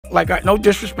like, no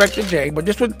disrespect to Jay, but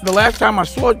this was the last time I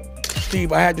saw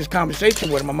Steve. I had this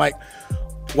conversation with him. I'm like,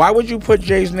 why would you put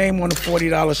Jay's name on a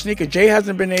 $40 sneaker? Jay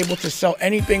hasn't been able to sell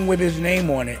anything with his name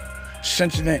on it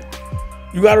since then.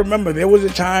 You gotta remember, there was a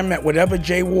time that whatever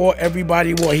Jay wore,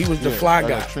 everybody wore. He was the fly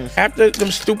guy. After them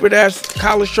stupid ass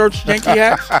collar shirts Yankee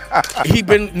hats, he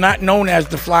been not known as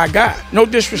the fly guy. No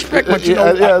disrespect, but you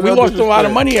know, we lost a lot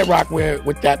of money at Rockwear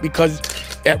with that, because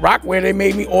at Rockwear they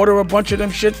made me order a bunch of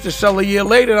them shits to sell a year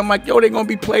later. And I'm like, yo, they're gonna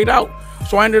be played out.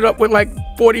 So I ended up with like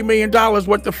 $40 million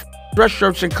worth of dress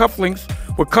shirts and cufflinks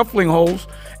with cuffling holes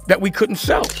that we couldn't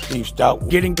sell. You start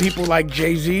getting people like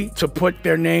Jay-Z to put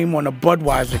their name on a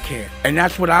Budweiser can. And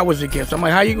that's what I was against. I'm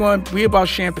like, how you going to be about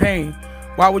champagne?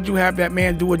 Why would you have that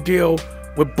man do a deal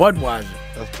with Budweiser?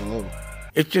 That's below.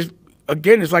 It's just,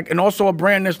 again, it's like, and also a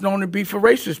brand that's known to be for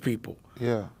racist people.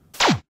 Yeah.